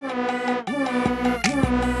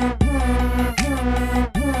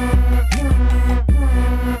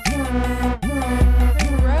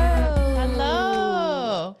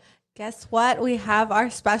what? We have our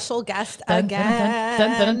special guest Dun, again. dun,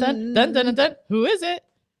 dun, dun, dun, dun, dun, dun, dun. Who is it?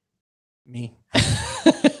 Me.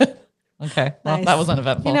 Okay. Well, Nice. that was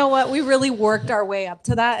uneventful. You know what? We really worked our way up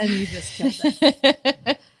to that, and you just killed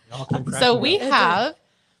it. So we have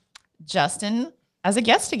Justin as a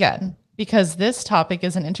guest again, because this topic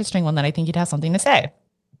is an interesting one that I think he'd have something to say.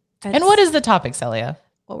 And what is the topic, Celia?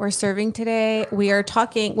 What we're serving today, we are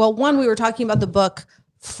talking, well, one, we were talking about the book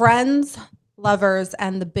Friends, Lovers,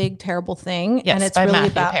 and the Big Terrible Thing. Yes, and it's by really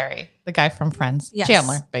Matthew about Perry, the guy from Friends. Yes.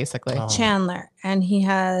 Chandler, basically. Oh. Chandler. And he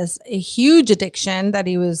has a huge addiction that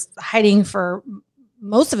he was hiding for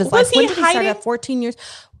most of his life. When did he start at 14 years?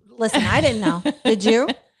 Listen, I didn't know. Did you?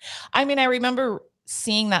 I mean, I remember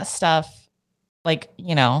seeing that stuff, like,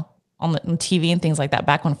 you know, on TV and things like that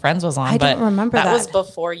back when Friends was on. I don't remember that. That was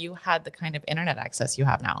before you had the kind of internet access you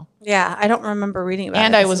have now. Yeah, I don't remember reading about it.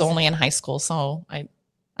 And I was only in high school, so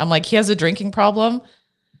I'm like, he has a drinking problem.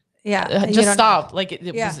 Yeah, just stop. Like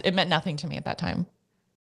Yeah. it meant nothing to me at that time.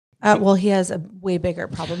 Well, he has a way bigger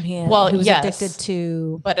problem. He was addicted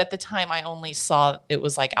to. But at the time, I only saw it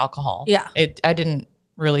was like alcohol. Yeah, I didn't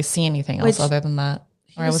really see anything else other than that.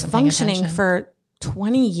 He was functioning for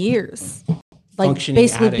 20 years. Like Functioning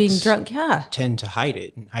basically being addicts drunk. Yeah. Tend to hide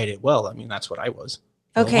it and hide it well. I mean, that's what I was.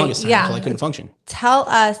 For Okay, the longest time, yeah. until I couldn't function. Tell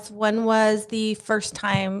us, when was the first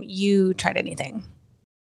time you tried anything?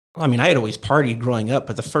 Well, I mean, I had always partied growing up,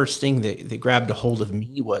 but the first thing that grabbed a hold of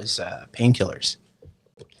me was painkillers.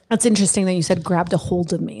 That's interesting that you said grabbed a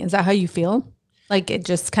hold of me. Is that how you feel? Like it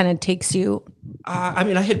just kind of takes you. I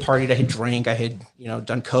mean, I had partied, I had drank, I had,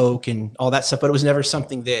 done coke and all that stuff, but it was never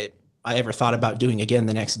something that I ever thought about doing again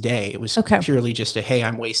the next day. It was purely just hey,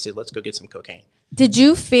 I'm wasted. Let's go get some cocaine. Did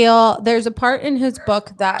you feel, there's a part in his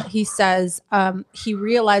book that he says he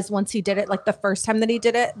realized once he did it, like the first time that he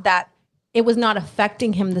did it, that it was not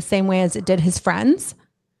affecting him the same way as it did his friends.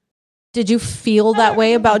 Did you feel that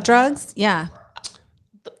way about drugs? Yeah.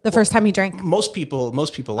 The first time he drank. Most people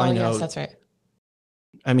I know. Yes, that's right.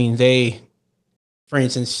 I mean, for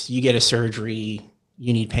instance, you get a surgery,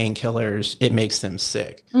 you need painkillers, it makes them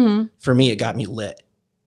sick. Mm-hmm. For me, it got me lit.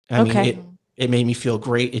 I mean, it made me feel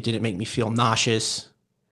great. It didn't make me feel nauseous.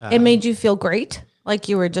 It made you feel great? Like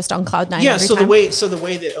you were just on cloud nine? Yeah, every so time? the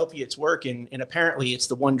way that opiates work, and apparently it's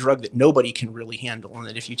the one drug that nobody can really handle, and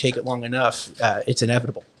that if you take it long enough, it's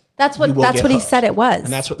inevitable. That's what he said it was.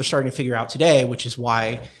 And that's what they're starting to figure out today, which is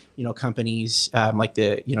why, companies like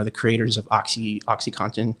the creators of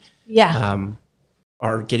OxyContin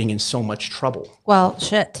are getting in so much trouble. Well,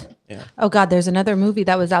 shit. Yeah. Oh God, there's another movie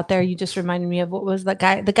that was out there. You just reminded me of, what was the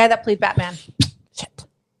guy that played Batman? Shit.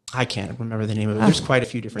 I can't remember the name of it. There's quite a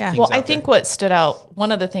few different things. Well, I think what stood out,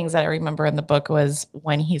 one of the things that I remember in the book was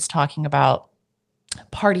when he's talking about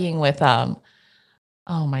partying with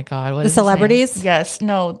oh my God, what the is his name? celebrities? Yes.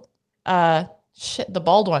 No. The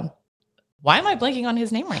bald one. Why am I blanking on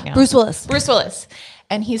his name right now? Bruce Willis.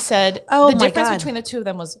 And he said the difference between the two of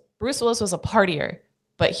them was Bruce Willis was a partier,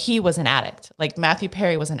 but he was an addict. Like Matthew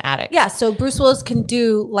Perry was an addict. Yeah. So Bruce Willis can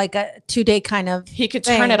do like a 2-day kind of he could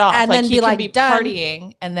turn it off and like then he be can like be done.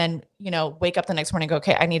 partying and then, wake up the next morning and go,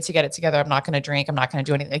 okay, I need to get it together. I'm not going to drink. I'm not going to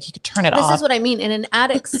do anything. Like he could turn it off. This is what I mean. In an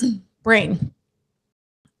addict's brain,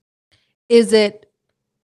 is it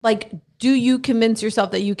like, do you convince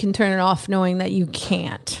yourself that you can turn it off knowing that you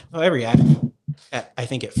can't? Well, every addict, I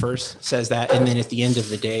think at first says that. And then at the end of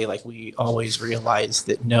the day, like we always realize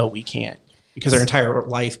that, no, we can't, because our entire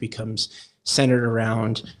life becomes centered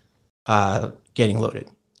around getting loaded.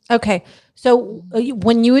 Okay. So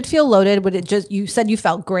when you would feel loaded, would it just, you said you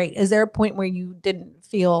felt great. Is there a point where you didn't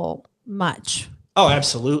feel much? Oh,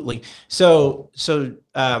 absolutely. So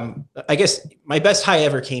I guess my best high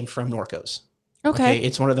ever came from Norcos. Okay.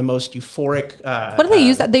 It's one of the most euphoric. What do they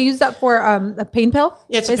use that? They use that for a pain pill?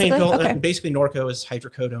 Yeah, it's a pain pill. Okay. Basically, Norco is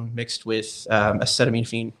hydrocodone mixed with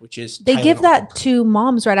acetaminophen, which is they Tylenol. give that to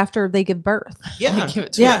moms right after they give birth. Yeah,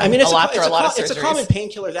 I mean, it's a common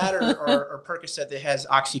painkiller, that or Percocet that has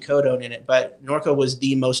oxycodone in it. But Norco was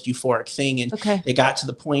the most euphoric thing, and it got to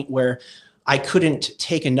the point where I couldn't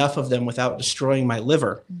take enough of them without destroying my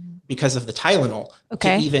liver. Because of the Tylenol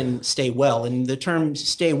to even stay well. And the term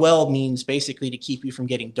stay well means basically to keep you from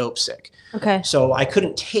getting dope sick. Okay. So I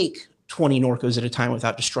couldn't take 20 Norcos at a time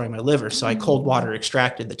without destroying my liver. So I cold water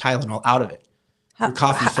extracted the Tylenol out of it through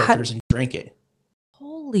coffee filters and drink it.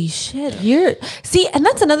 Holy shit. And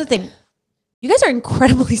that's another thing. You guys are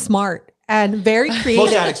incredibly smart and very creative.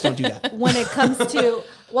 Most addicts don't do that. When it comes to,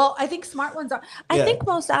 well, I think smart ones are. I think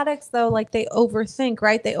most addicts, though, like they overthink,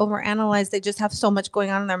 right? They overanalyze. They just have so much going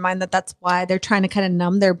on in their mind that's why they're trying to kind of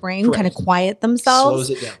numb their brain, kind of quiet themselves.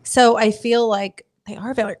 Slows it down. So I feel like They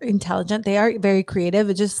are very intelligent. They are very creative.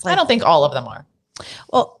 It's just like, I don't think all of them are.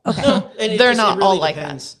 Well, okay. No, and they're not really all like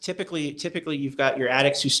depends. That. Typically you've got your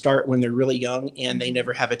addicts who start when they're really young and they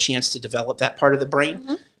never have a chance to develop that part of the brain.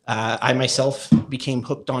 Mm-hmm. I myself became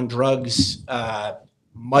hooked on drugs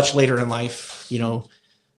much later in life,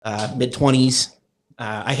 mid-20s.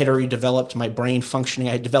 I had already developed my brain functioning.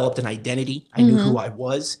 I had developed an identity. I knew who I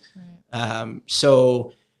was.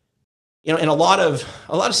 So, and a lot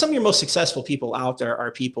of some of your most successful people out there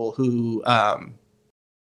are people who,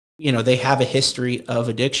 they have a history of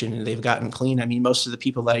addiction and they've gotten clean. I mean, most of the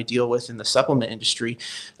people that I deal with in the supplement industry,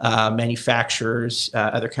 manufacturers,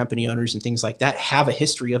 other company owners and things like that have a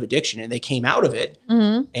history of addiction and they came out of it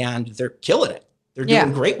and they're killing it. They're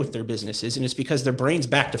doing great with their businesses. And it's because their brain's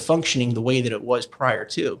back to functioning the way that it was prior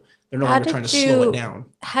to. They're no longer trying to slow it down.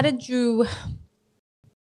 How did you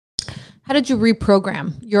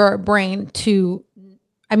reprogram your brain to,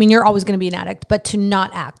 I mean, you're always going to be an addict, but to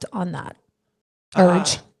not act on that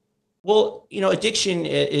urge? Well, addiction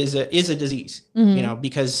is a disease,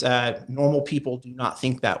 because normal people do not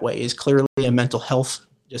think that way. It's clearly a mental health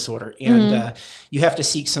disorder. And you have to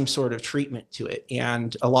seek some sort of treatment to it.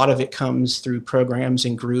 And a lot of it comes through programs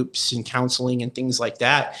and groups and counseling and things like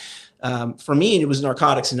that. For me, it was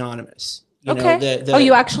Narcotics Anonymous.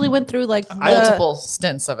 You actually went through multiple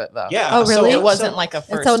stints of it though. Yeah. Oh, really? So it wasn't like a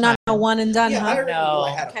first. So not a one and done. Yeah, huh? I already knew I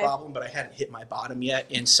had a problem, but I hadn't hit my bottom yet.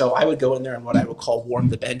 And so I would go in there and what I would call warm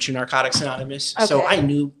the bench in Narcotics Anonymous. Okay. So I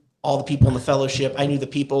knew all the people in the fellowship. I knew the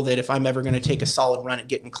people that if I'm ever going to take a solid run at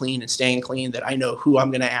getting clean and staying clean, that I know who I'm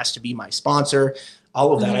going to ask to be my sponsor.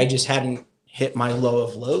 All of that. I just hadn't hit my low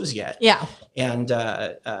of lows yet. Yeah. And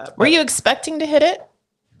were you expecting to hit it?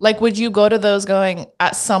 Like, would you go to those going,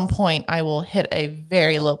 at some point, I will hit a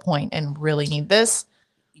very low point and really need this?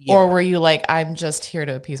 Yeah. Or were you like, I'm just here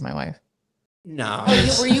to appease my wife? No.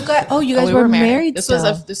 You guys were married. This was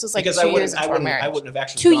like because 2 years before marriage. I wouldn't have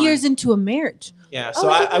actually 2 years into a marriage. Yeah. So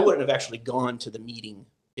I wouldn't have actually gone to the meeting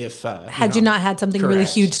if had you not had something really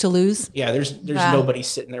huge to lose. Yeah. There's nobody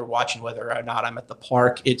sitting there watching whether or not I'm at the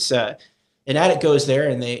park. It's an addict goes there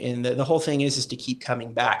and the whole thing is to keep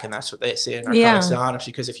coming back. And that's what they say in Narcotics Anonymous,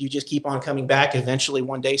 because if you just keep on coming back, eventually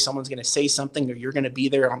one day someone's going to say something or you're going to be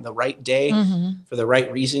there on the right day for the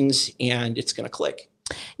right reasons and it's going to click.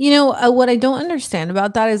 What I don't understand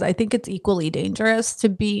about that is I think it's equally dangerous to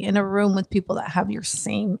be in a room with people that have your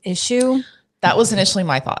same issue. That was initially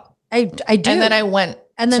my thought. I do. And then I went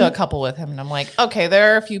to a couple with him and I'm like, okay,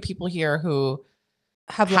 there are a few people here who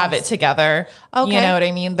have it together. Okay. You know what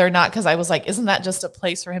I mean? They're not, because I was like, isn't that just a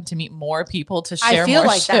place for him to meet more people to share more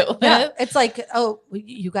like shit with? Yeah. It's like, oh,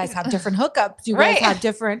 you guys have different hookups. You guys have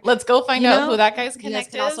different. Let's go find out who that guy's connected. You guys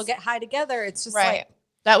can also get high together. It's just like.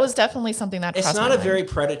 That was definitely something that it's not a very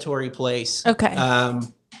predatory place. Okay.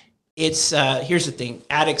 It's here's the thing.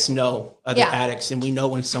 Addicts know other addicts and we know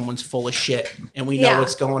when someone's full of shit and we know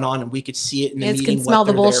what's going on and we could see it in the meeting. Can smell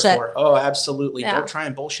the bullshit. Oh, absolutely. Don't try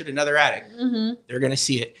and bullshit another addict. They're going to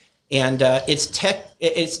see it. And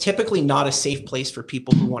it's typically not a safe place for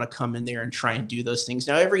people who want to come in there and try and do those things.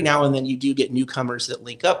 Now, every now and then you do get newcomers that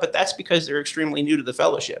link up, but that's because they're extremely new to the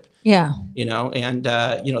fellowship. Yeah. And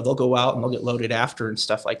they'll go out and they'll get loaded after and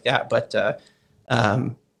stuff like that. But,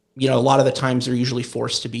 a lot of the times they're usually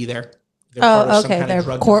forced to be there. They're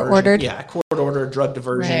they're court ordered. Yeah. Court order, drug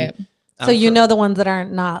diversion. Right. So the ones that are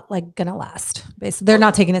not like going to last, basically. They're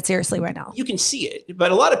not taking it seriously right now. You can see it,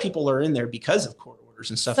 but a lot of people are in there because of court orders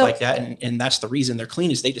and stuff like that. And that's the reason they're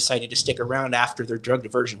clean is they decided to stick around after their drug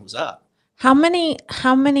diversion was up. How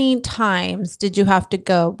many times did you have to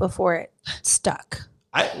go before it stuck?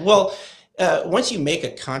 Once you make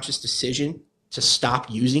a conscious decision to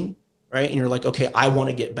stop using, right? And you're like, okay, I want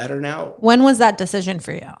to get better now. When was that decision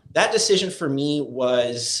for you? That decision for me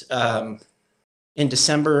was in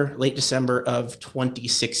late December of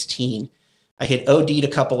 2016. I had OD'd a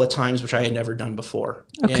couple of times, which I had never done before.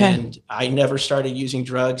 Okay. And I never started using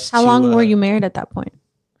drugs. How long were you married at that point?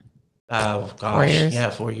 Oh, gosh. 4 years. Yeah,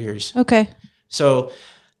 4 years. Okay. So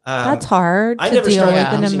that's hard I to never deal started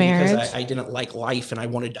with in a using marriage. because I didn't like life and I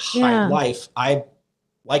wanted to hide life. I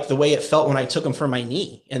liked the way it felt when I took them for my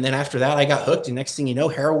knee. And then after that, I got hooked. And next thing you know,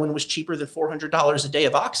 heroin was cheaper than $400 a day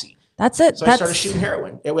of Oxy. That's it. So I started shooting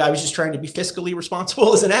heroin. I was just trying to be fiscally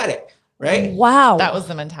responsible as an addict. Right. Wow. That was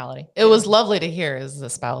the mentality. It was lovely to hear as a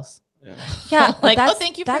spouse. Yeah. Like, oh,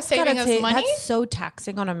 thank you for saving us money. That's so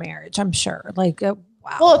taxing on a marriage, I'm sure. Like, wow.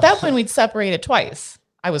 Well, at that point, we'd separated twice.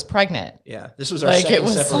 I was pregnant. Yeah. This was our second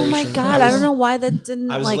separation. Oh my God. I don't know why that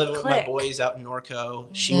didn't I was living with my boys out in Norco.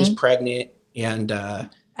 She was pregnant. And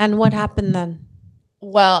what happened then?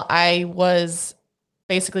 Well, I was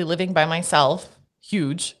basically living by myself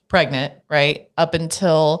huge, pregnant, right? Up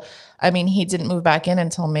until, I mean, he didn't move back in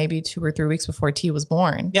until maybe 2 or 3 weeks before T was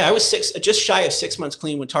born. Yeah, I was just shy of 6 months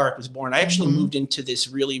clean when Tarek was born. I actually moved into this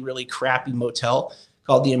really, really crappy motel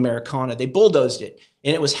called the Americana. They bulldozed it,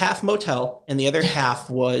 and it was half motel, and the other half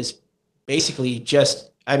was basically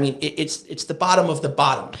just, I mean, it's the bottom of the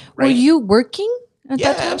bottom. Right? Were you working at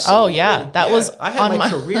that time? Absolutely. Oh yeah, that was I had my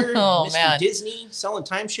career, Mr. Disney, selling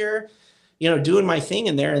timeshare, doing my thing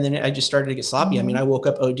in there, and then I just started to get sloppy. I mean, I woke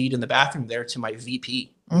up OD'd in the bathroom there to my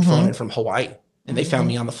VP, flown in from Hawaii, and they found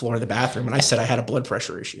me on the floor of the bathroom, and I said I had a blood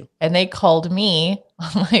pressure issue. And they called me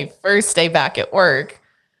on my first day back at work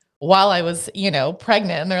while I was,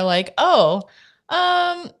 pregnant, and they're like, "Oh,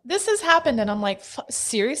 this has happened," and I'm like,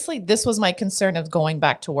 "Seriously?" This was my concern of going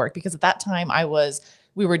back to work, because at that time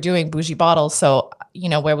we were doing bougie bottles, so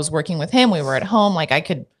where I was working with him, we were at home, like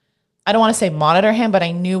I don't want to say monitor him, but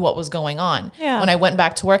I knew what was going on. Yeah. When I went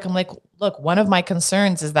back to work, I'm like, look, one of my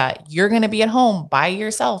concerns is that you're going to be at home by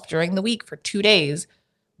yourself during the week for 2 days.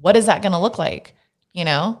 What is that going to look like?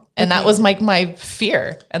 And that was my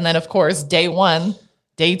fear. And then of course, day 1,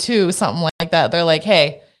 day 2, something like that. They're like,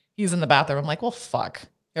 hey, he's in the bathroom. I'm like, well, fuck.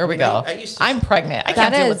 Here we go. I'm pregnant. I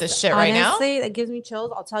can't deal with this shit right now. Honestly, that gives me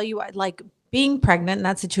chills. I'll tell you, like being pregnant in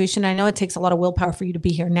that situation, I know it takes a lot of willpower for you to be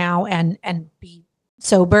here now and be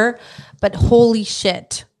sober, but holy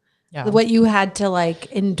shit, what you had to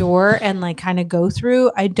like endure and like kind of go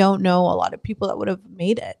through. I don't know a lot of people that would have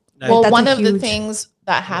made it. Well, one of the things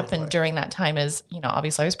that happened during that time is,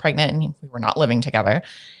 obviously I was pregnant and we were not living together.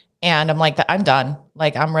 And I'm like, I'm done.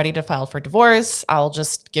 Like, I'm ready to file for divorce. I'll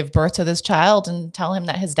just give birth to this child and tell him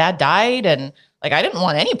that his dad died. And like, I didn't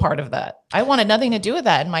want any part of that. I wanted nothing to do with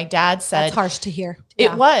that. And my dad said, that's harsh to hear.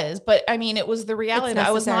 It was, but I mean, it was the reality that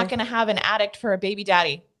I was not going to have an addict for a baby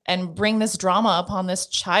daddy and bring this drama upon this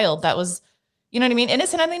child that was, you know what I mean? And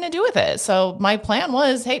it's nothing to do with it. So my plan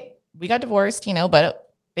was, hey, we got divorced,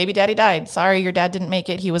 but baby daddy died. Sorry, your dad didn't make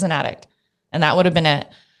it. He was an addict. And that would have been it.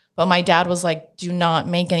 But my dad was like, do not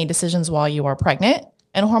make any decisions while you are pregnant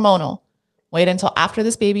and hormonal. Wait until after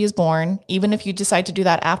this baby is born. Even if you decide to do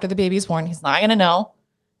that after the baby is born, he's not going to know.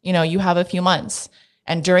 You have a few months.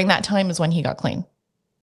 And during that time is when he got clean.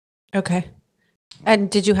 Okay.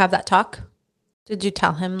 And did you have that talk? Did you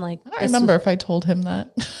tell him like? I don't remember if I told him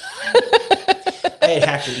that. I had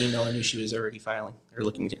hacked her email. I knew she was already filing or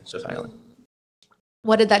looking to filing.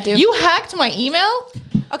 What did that do? You hacked my email?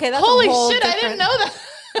 Okay, that's holy shit! I didn't know that.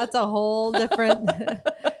 That's a whole different.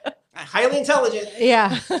 Highly intelligent.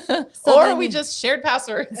 Yeah. Or we just shared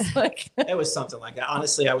passwords. Like it was something like that.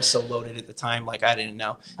 Honestly, I was so loaded at the time, like I didn't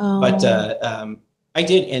know. But I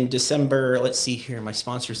did in December. Let's see here. My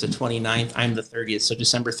sponsor is the 29th. I'm the 30th. So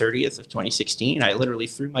December 30th of 2016, I literally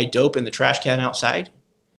threw my dope in the trash can outside,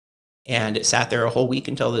 and it sat there a whole week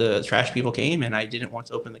until the trash people came, and I didn't want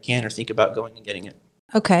to open the can or think about going and getting it.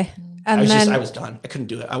 Okay. And I was done. I couldn't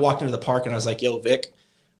do it. I walked into the park and I was like, yo, Vic,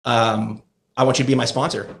 I want you to be my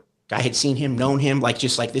sponsor. I had seen him, known him,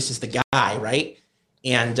 just like this is the guy, right?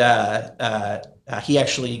 And he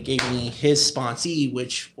actually gave me his sponsee,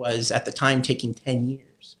 which was at the time taking 10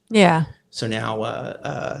 years. Yeah. So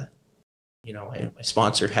now, my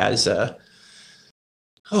sponsor has,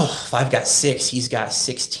 if I've got 6, he's got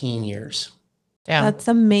 16 years. Damn. That's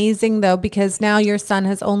amazing though, because now your son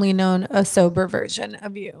has only known a sober version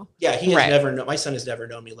of you. Yeah, he has never known. My son has never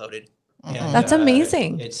known me loaded. And, that's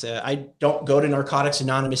amazing. It's I don't go to Narcotics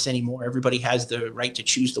Anonymous anymore. Everybody has the right to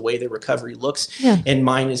choose the way their recovery looks, and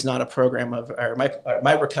mine is not a program of. Or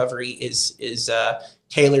my recovery is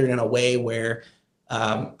tailored in a way where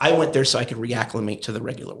I went there so I could reacclimate to the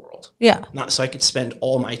regular world. Yeah, not so I could spend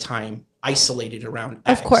all my time isolated around.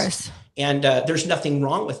 Of course. And there's nothing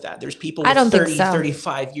wrong with that. There's people with 30,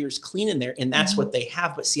 35 years clean in there, and that's what they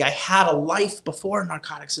have. But see, I had a life before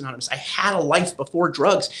Narcotics Anonymous. I had a life before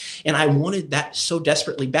drugs, and I wanted that so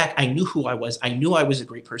desperately back. I knew who I was. I knew I was a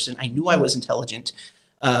great person. I knew I was intelligent.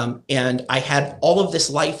 And I had all of this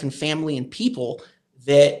life and family and people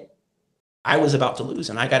that I was about to lose,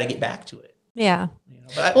 and I got to get back to it. Yeah.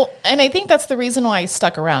 And I think that's the reason why I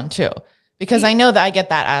stuck around too. Because I know that I get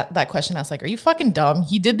that question. I was like, "Are you fucking dumb?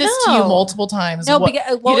 He did this to you multiple times. No,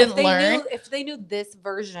 because you didn't learn. If they knew this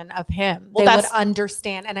version of him, they would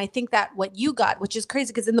understand." And I think that what you got, which is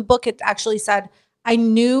crazy, because in the book it actually said, "I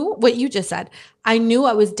knew what you just said. I knew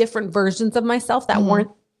I was different versions of myself that weren't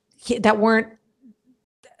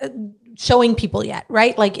showing people yet,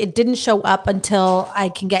 right? Like it didn't show up until I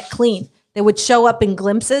can get clean. They would show up in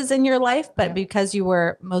glimpses in your life, but because you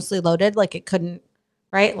were mostly loaded, like it couldn't."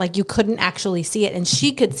 Right? Like you couldn't actually see it, and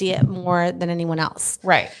she could see it more than anyone else.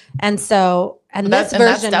 Right. And so, that's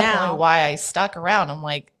version definitely now, why I stuck around. I'm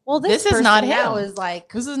like, well, this is not him.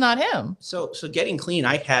 This is not him. So getting clean,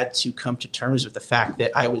 I had to come to terms with the fact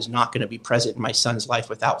that I was not going to be present in my son's life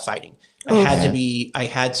without fighting. I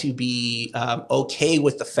had to be okay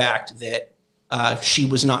with the fact that she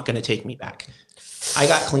was not going to take me back. I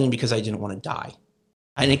got clean because I didn't want to die.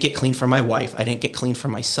 I didn't get clean for my wife. I didn't get clean for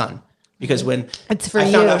my son. Because when I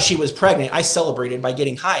found out she was pregnant, I celebrated by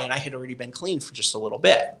getting high, and I had already been clean for just a little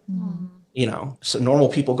bit. You know, so normal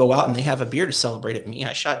people go out and they have a beer to celebrate it. Me,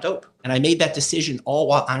 I shot dope. And I made that decision all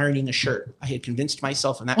while ironing a shirt. I had convinced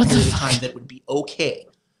myself in that period of time that it would be okay.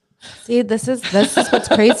 See, this is what's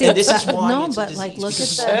crazy. And this is why look at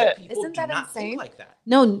that. Isn't that insane? Like that.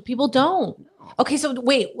 No, people don't. Okay, so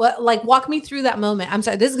wait, walk me through that moment. I'm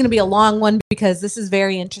sorry, this is going to be a long one because this is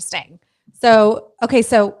very interesting. So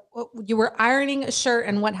you were ironing a shirt,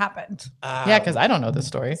 and what happened? Because I don't know this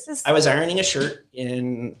story. I was ironing a shirt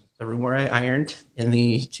in the room where I ironed in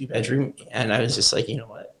the 2-bedroom, and I was just like, you know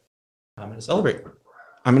what? I'm going to celebrate.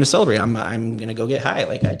 I'm going to go get high.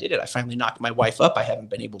 Like I did it. I finally knocked my wife up. I haven't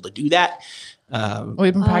been able to do that.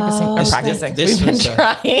 We've been practicing. We've been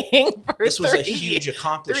trying. This was a huge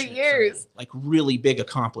accomplishment. 3 years. Like really big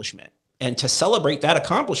accomplishment. And to celebrate that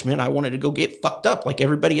accomplishment, I wanted to go get fucked up like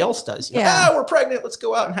everybody else does. We're pregnant. Let's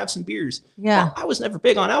go out and have some beers. Yeah. Well, I was never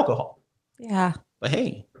big on alcohol. Yeah. But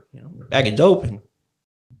hey, bag of dope. And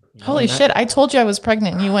holy shit. I told you I was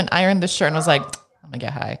pregnant and you went ironed the shirt and was like, I'm going to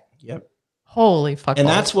get high. Yep. Holy fuck. And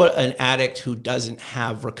that's what an addict who doesn't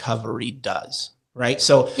have recovery does. Right.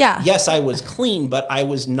 So yes, I was clean, but I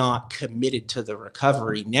was not committed to the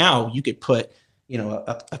recovery. Now you could put,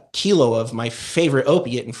 a kilo of my favorite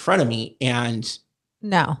opiate in front of me, and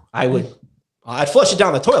I'd flush it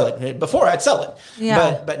down the toilet before I'd sell it.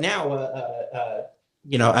 Yeah. But now,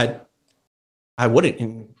 I wouldn't.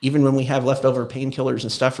 And even when we have leftover painkillers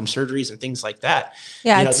and stuff from surgeries and things like that,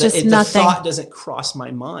 it's just nothing. The thought doesn't cross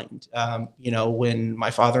my mind. When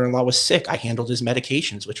my father-in-law was sick, I handled his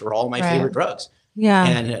medications, which were all my favorite drugs. Yeah.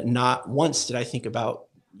 And not once did I think about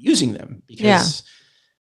using them because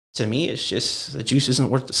to me, it's just the juice isn't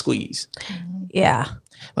worth the squeeze. Yeah.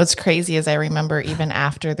 What's crazy is I remember even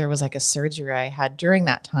after there was like a surgery I had during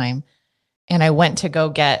that time, and I went to go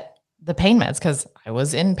get the pain meds because I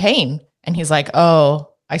was in pain. And he's like,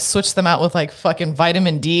 oh, I switched them out with like fucking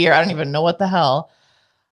vitamin D, or I don't even know what the hell.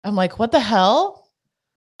 I'm like, what the hell?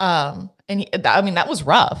 That was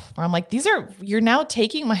rough. I'm like, you're now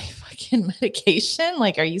taking my fucking medication.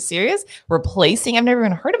 Like, are you serious? Replacing? I've never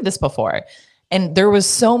even heard of this before. And there was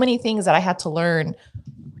so many things that I had to learn,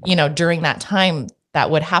 during that time that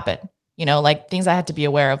would happen, like things I had to be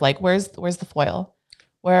aware of, like, where's the foil?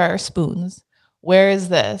 Where are spoons? Where is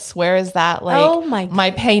this? Where is that? Like,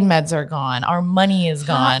 my pain meds are gone. Our money is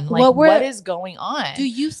gone. Like, what is going on? Do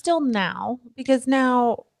you still now? Because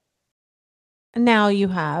now you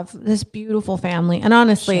have this beautiful family and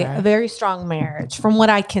honestly, a very strong marriage from what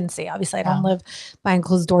I can see. Obviously I don't live behind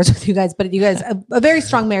closed doors with you guys, but you guys, a very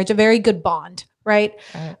strong marriage, a very good bond, right?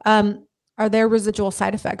 Are there residual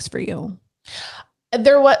side effects for you?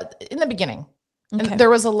 There was in the beginning. Okay. And there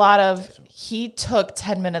was a lot of, he took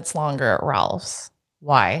 10 minutes longer at Ralph's.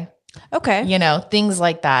 Why? Okay. Things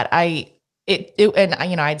like that. I'd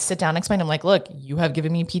sit down and explain, I'm like, look, you have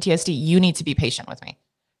given me PTSD. You need to be patient with me.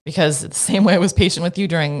 Because the same way I was patient with you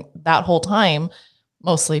during that whole time,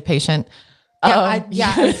 mostly patient. You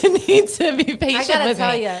need to be patient with me. I gotta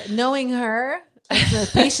tell you, knowing her,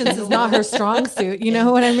 patience is not her strong suit. You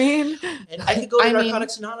know what I mean? And I could go to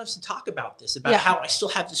Narcotics Anonymous and talk about this, about how I still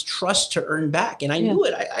have this trust to earn back. And I knew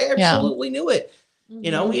it. I absolutely knew it.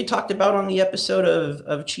 Mm-hmm. We had talked about on the episode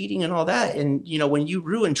of cheating and all that. And, when you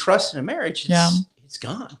ruin trust in a marriage, it's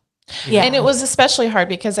gone. Yeah. And it was especially hard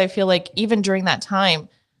because I feel like even during that time,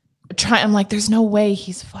 I'm like, there's no way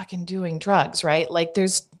he's fucking doing drugs, right? Like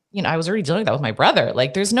there's, I was already dealing with that with my brother.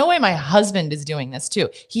 Like there's no way my husband is doing this too.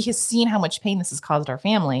 He has seen how much pain this has caused our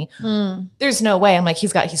family. There's no way. I'm like,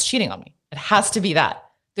 he's cheating on me. It has to be that.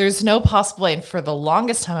 There's no possible way. And for the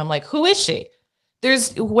longest time, I'm like, who is she?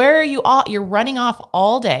 Where are you all? You're running off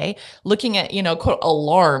all day looking at, quote,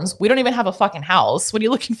 alarms. We don't even have a fucking house. What are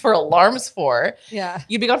you looking for alarms for? Yeah.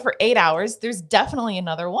 You'd be gone for 8 hours. There's definitely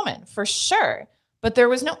another woman for sure. But there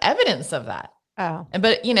was no evidence of that. Oh.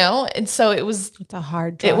 And so it's a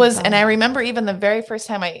hard drug. It was, and I remember even the very first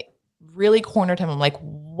time I really cornered him, I'm like,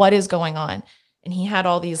 what is going on? And he had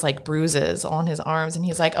all these like bruises on his arms and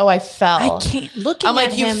he's like, oh, I fell. I can't look at him. I'm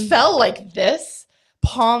like, you fell like this,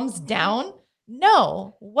 palms down?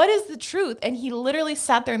 No, what is the truth? And he literally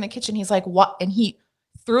sat there in the kitchen. He's like, what? And he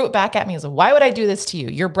threw it back at me. He's like, why would I do this to you?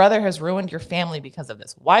 Your brother has ruined your family because of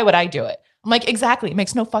this. Why would I do it? I'm like, exactly. It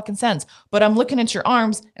makes no fucking sense. But I'm looking at your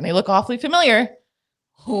arms and they look awfully familiar.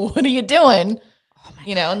 what are you doing?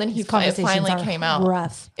 And then he finally came out.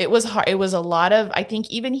 Rough. It was hard. It was a lot of, I think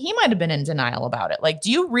even he might've been in denial about it. Like,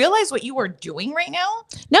 do you realize what you are doing right now?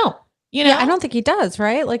 No. Yeah, I don't think he does,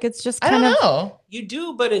 right? Like, it's just kind of. I don't know. You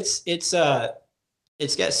do, but it's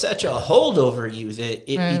got such a hold over you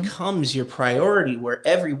that it becomes your priority, where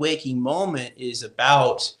every waking moment is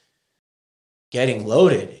about getting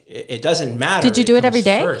loaded. It doesn't matter. Did you do it every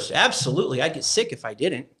day? First. Absolutely. I'd get sick if I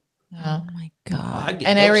didn't. Oh my God.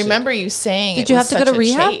 And I remember you saying, did you have to go to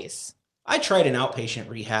rehab? Chase. I tried an outpatient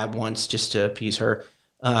rehab once just to appease her.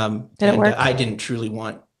 Did it work? I didn't truly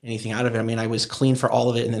want anything out of it. I mean, I was clean for all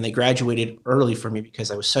of it. And then they graduated early for me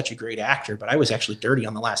because I was such a great actor, but I was actually dirty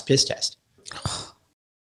on the last piss test.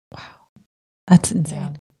 Wow. That's insane.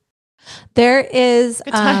 Yeah. They're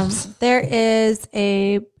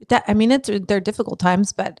difficult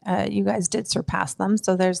times, but you guys did surpass them.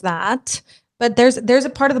 So there's that. But there's a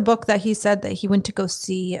part of the book that he said that he went to go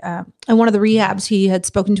see in one of the rehabs. He had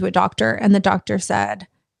spoken to a doctor, and the doctor said,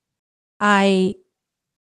 you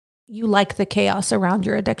like the chaos around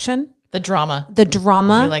your addiction. The drama. You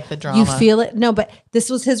like the drama. You feel it. No, but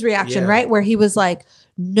this was his reaction, right? Where he was like,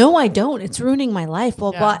 no, I don't. It's ruining my life,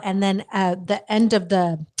 blah, blah. And then the end of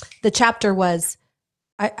the chapter was,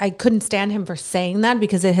 I couldn't stand him for saying that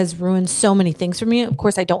because it has ruined so many things for me. Of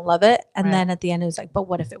course, I don't love it. And then at the end, it was like, but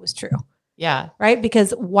what if it was true? Yeah. Right?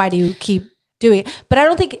 Because why do you keep doing it? But I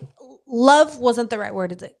don't think love wasn't the right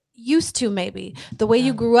word. Is it used to maybe. The way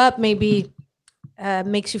you grew up maybe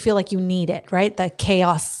makes you feel like you need it, right? The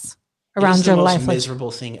chaos around your life. It's the most miserable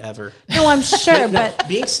thing ever. No, I'm sure. But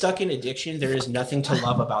being stuck in addiction, there is nothing to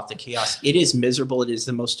love about the chaos. It is miserable. It is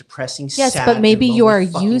the most depressing, yes, sad, but maybe you are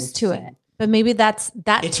used to thing. it. But maybe that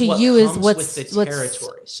it's to what you is comes what's with the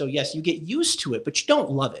territory. So yes, you get used to it, but you don't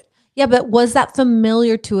love it. Yeah, but was that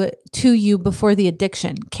familiar to you before the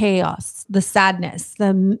addiction, chaos, the sadness,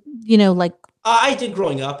 like I did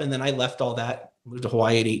growing up, and then I left all that, moved to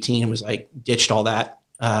Hawaii at 18, and was like ditched all that,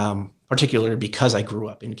 particularly because I grew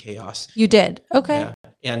up in chaos. You did, okay, yeah.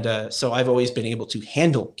 And so I've always been able to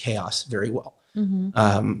handle chaos very well.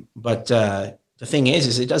 Mm-hmm. But the thing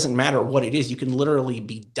is it doesn't matter what it is. You can literally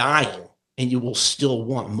be dying, and you will still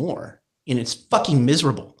want more, and it's fucking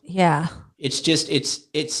miserable. Yeah. It's just,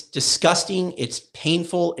 it's disgusting. It's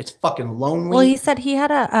painful. It's fucking lonely. Well, he said he had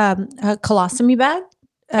a colostomy bag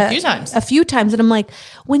a few times. And I'm like,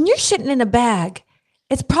 when you're shitting in a bag,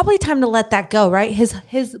 it's probably time to let that go, right? His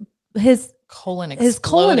colon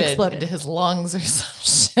exploded into his lungs or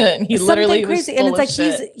some shit. And he literally crazy. And it's like,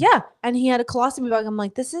 and he had a colostomy bag. I'm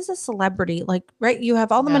like, this is a celebrity. Like, right. You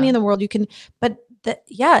have all the money in the world. You can, but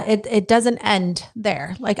it doesn't end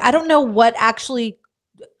there. Like, I don't know what actually,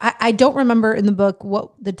 I don't remember in the book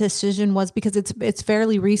what the decision was because it's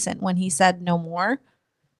fairly recent when he said no more.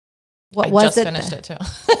 What was it? I just finished it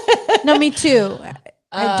too. No, me too.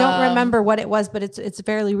 I don't remember what it was, but it's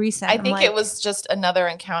fairly recent. I think it was just another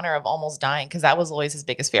encounter of almost dying because that was always his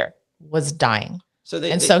biggest fear, was dying.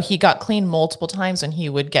 So he got clean multiple times when he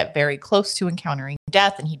would get very close to encountering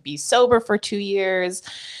death, and he'd be sober for 2 years.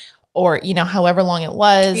 Or, however long it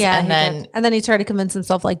was. Yeah. And then he tried to convince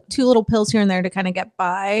himself like 2 little pills here and there to kind of get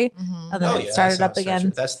by. Mm-hmm. And then it started up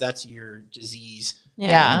again. That's your disease,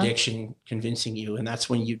 yeah. Addiction convincing you. And that's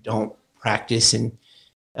when you don't practice and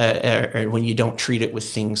or when you don't treat it with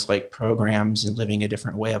things like programs and living a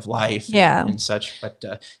different way of life and such. But,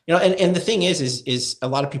 and the thing is a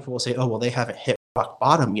lot of people will say, oh, well, they haven't hit rock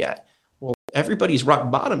bottom yet. Well, everybody's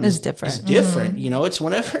rock bottom is different. Mm-hmm. It's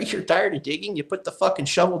whenever you're tired of digging, you put the fucking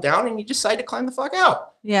shovel down and you decide to climb the fuck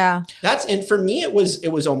out. Yeah. And for me, it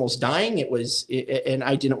was almost dying. And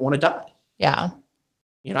I didn't want to die. Yeah.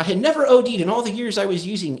 I had never OD'd in all the years I was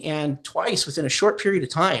using, and twice within a short period of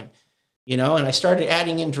time, and I started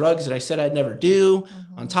adding in drugs that I said I'd never do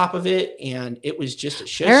on top of it. And it was just a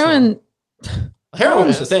shit. Heroin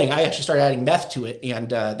was the thing. I actually started adding meth to it, and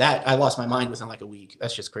that I lost my mind within like a week.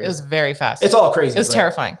 That's just crazy. It was very fast. It's all crazy. It was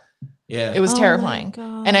terrifying. Yeah, it was terrifying.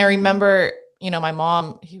 And I remember, my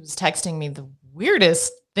mom, he was texting me the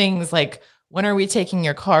weirdest things, like, when are we taking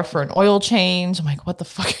your car for an oil change? I'm like, what the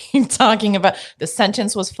fuck are you talking about? The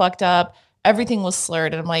sentence was fucked up. Everything was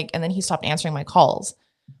slurred. And I'm like, and then he stopped answering my calls.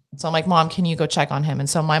 So I'm like, Mom, can you go check on him? And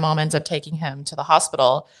so my mom ends up taking him to the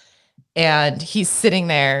hospital, and he's sitting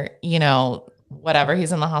there, whatever,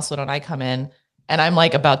 he's in the hospital, and I come in and I'm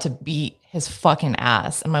like about to beat his fucking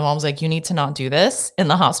ass. And my mom's like, you need to not do this in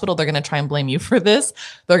the hospital. They're going to try and blame you for this.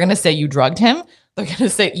 They're going to say you drugged him. They're going to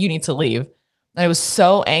say you need to leave. And I was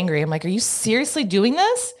so angry. I'm like, are you seriously doing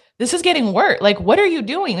this? This is getting worse. Like, what are you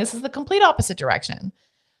doing? This is the complete opposite direction.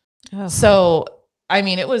 Oh. So, I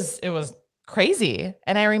mean, it was crazy.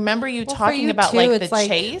 And I remember you talking about like the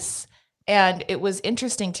chase. And it was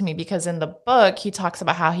interesting to me because in the book, he talks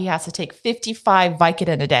about how he has to take 55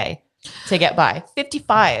 Vicodin a day to get by.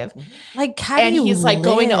 55. Like, and he's like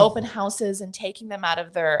going to open houses and taking them out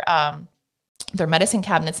of their medicine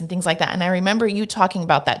cabinets and things like that. And I remember you talking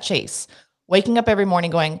about that chase, waking up every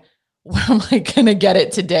morning going, where am I going to get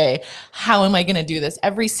it today? How am I going to do this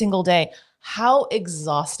every single day? How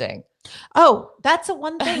exhausting. Oh, that's the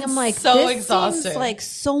one thing. I'm like, so exhausting. Seems like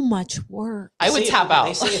so much work. I would tap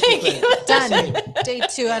out. Done. Day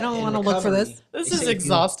 2. I don't want to look for this. This is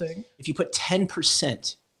exhausting. If you put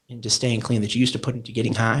 10% into staying clean that you used to put into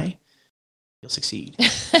getting high, you'll succeed.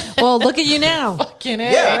 Well, look at you now. Fucking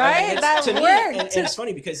yeah, right? I mean, that worked. And it's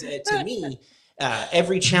funny because to me,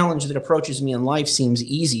 every challenge that approaches me in life seems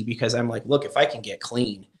easy because I'm like, look, if I can get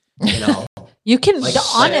clean, you can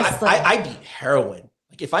honestly. I beat heroin.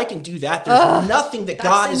 Like if I can do that, there's nothing that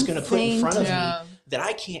God is going to put in front of me that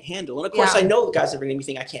I can't handle. And of course, I know God's never going to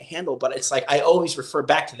do anything I can't handle, but it's like I always refer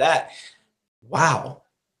back to that. Wow.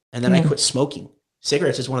 And then I quit smoking.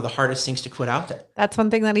 Cigarettes is one of the hardest things to quit out there. That's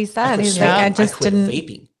one thing that he said. He's like, I quit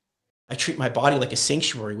vaping. I treat my body like a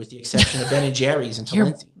sanctuary with the exception of Ben and Jerry's and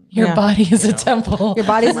Talenti. Your body is a temple. Your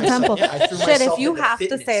body's a temple. Shit, if you have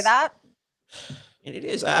to say that. And it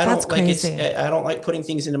is. I don't like putting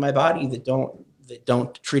things into my body that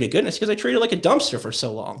don't treat it goodness because I treat it like a dumpster for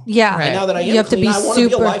so long. Yeah. And now that I am clean, I want to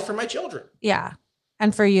be alive for my children. Yeah.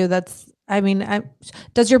 And for you,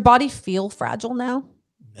 does your body feel fragile now?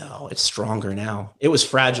 No, it's stronger now. It was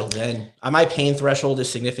fragile then. My pain threshold is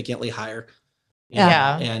significantly higher.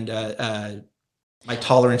 Yeah. And my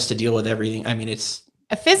tolerance to deal with everything. I mean, it's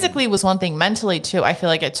physically was one thing. Mentally too, I feel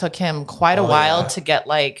like it took him quite a while to get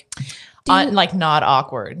not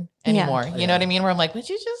awkward anymore. You know what I mean? Where I'm like, what'd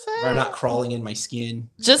you just say? I'm not crawling in my skin.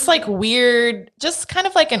 Just like weird, just kind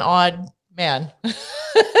of like an odd man.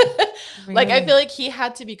 Like I feel like he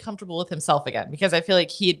had to be comfortable with himself again because I feel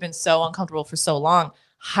like he had been so uncomfortable for so long,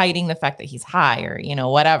 hiding the fact that he's high or,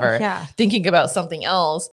 whatever, thinking about something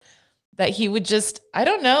else that he would just, I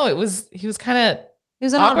don't know. He was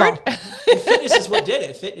awkward. Fitness is what did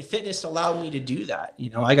it. Fitness allowed me to do that.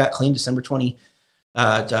 I got clean December 30th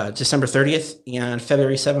and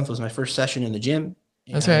February 7th was my first session in the gym.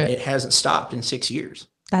 And that's right. It hasn't stopped in 6 years.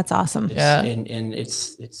 That's awesome. And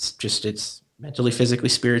it's mentally, physically,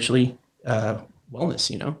 spiritually,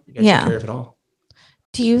 wellness, you gotta take care of it all.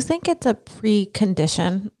 Do you think it's a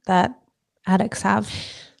precondition that addicts have?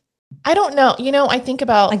 I don't know. I think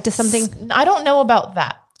about I don't know about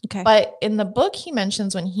that. Okay. But in the book, he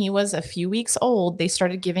mentions when he was a few weeks old, they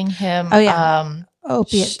started giving him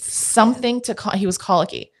opiates, something he was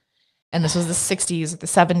colicky. And this was the 60s or the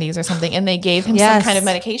 70s or something. And they gave him some kind of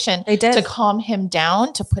medication to calm him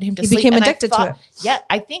down, to put him to sleep. He became addicted to it. Yeah.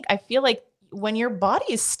 I feel like when your body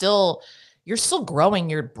is you're still growing,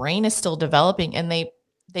 your brain is still developing. And they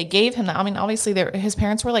gave him that. I mean, obviously his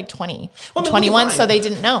parents were like 21, so they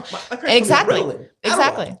didn't know. Exactly.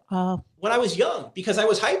 When I was young, because I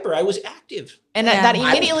was hyper, I was active. And that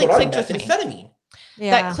immediately clicked with me. Methamphetamine.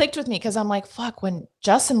 That clicked with me because I'm like, fuck, when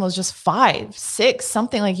Justin was just 5, 6,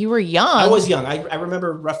 something, like you were young. I was young. I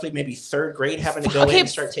remember roughly maybe 3rd grade having to go in and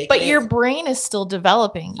start taking it. But your brain is still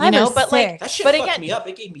developing, but like, that shit fucked me up.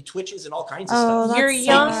 It gave me twitches and all kinds of stuff. Your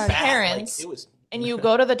young parents, and you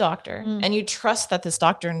go to the doctor and you trust that this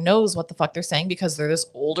doctor knows what the fuck they're saying because they're this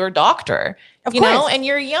older doctor, of course. And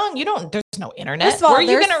you're young. There's no internet. First of all, where are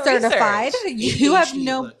you going to certified? You have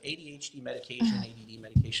no ADHD medication, ADD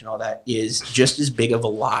medication, all that is just as big of a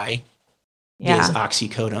lie as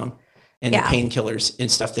oxycodone and the painkillers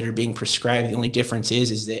and stuff that are being prescribed. The only difference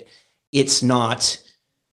is that it's not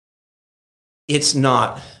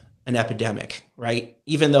an epidemic, right?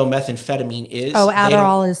 Even though methamphetamine is. Oh,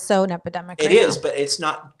 Adderall is so an epidemic. It is, but it's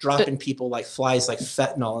not dropping people like flies like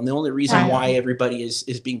fentanyl. And the only reason why everybody is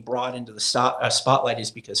being brought into the spotlight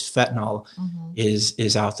is because fentanyl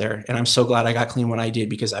is out there. And I'm so glad I got clean when I did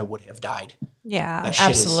because I would have died. Yeah, that shit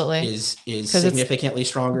absolutely. Is significantly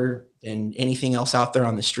stronger than anything else out there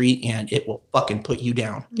on the street, and it will fucking put you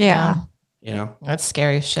down. Yeah. That's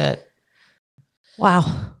scary shit.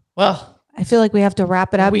 Wow. Well, I feel like we have to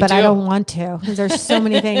wrap it up, but I don't want to because there's so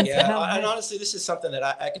many things. And honestly, this is something that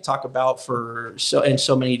I could talk about in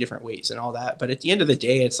so many different ways and all that. But at the end of the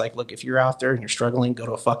day, it's like, look, if you're out there and you're struggling, go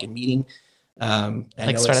to a fucking meeting. I know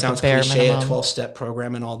it sounds cliche, a 12-step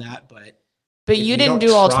program and all that, but you didn't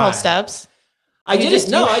do all 12 steps. I didn't.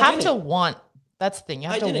 You have to want That's the thing. You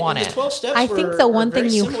have to want it. 12 steps I think the one thing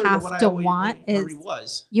you have to want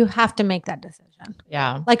is you have to make that decision.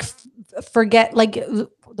 Yeah. Like forget like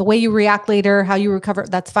the way you react later, how you recover,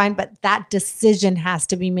 that's fine. But that decision has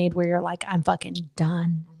to be made where you're like, I'm fucking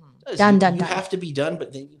done. Done. You have to be done,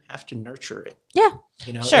 but then you have to nurture it. Yeah.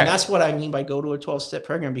 You know, and that's what I mean by go to a 12-step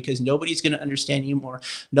program, because nobody's going to understand you more.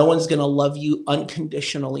 No one's going to love you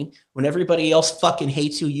unconditionally. When everybody else fucking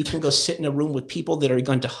hates you, you can go sit in a room with people that are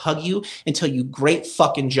going to hug you and tell you great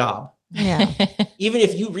fucking job. Yeah. Even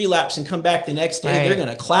if you relapse and come back the next day, they're going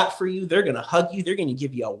to clap for you. They're going to hug you. They're going to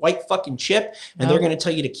give you a white fucking chip, and they're going to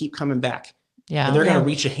tell you to keep coming back. Yeah. And they're going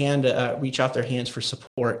to reach out their hands for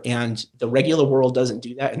support. And the regular world doesn't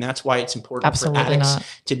do that. And that's why it's important for addicts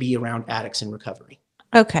to be around addicts in recovery.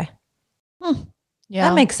 Okay. Yeah.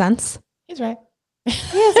 That makes sense. He's right.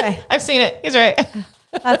 He is right. I've seen it. He's right.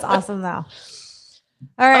 That's awesome though.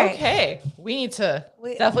 All right. Okay. We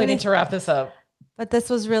definitely need to wrap this up. But this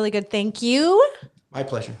was really good. Thank you. My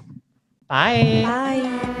pleasure. Bye.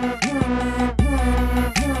 Bye.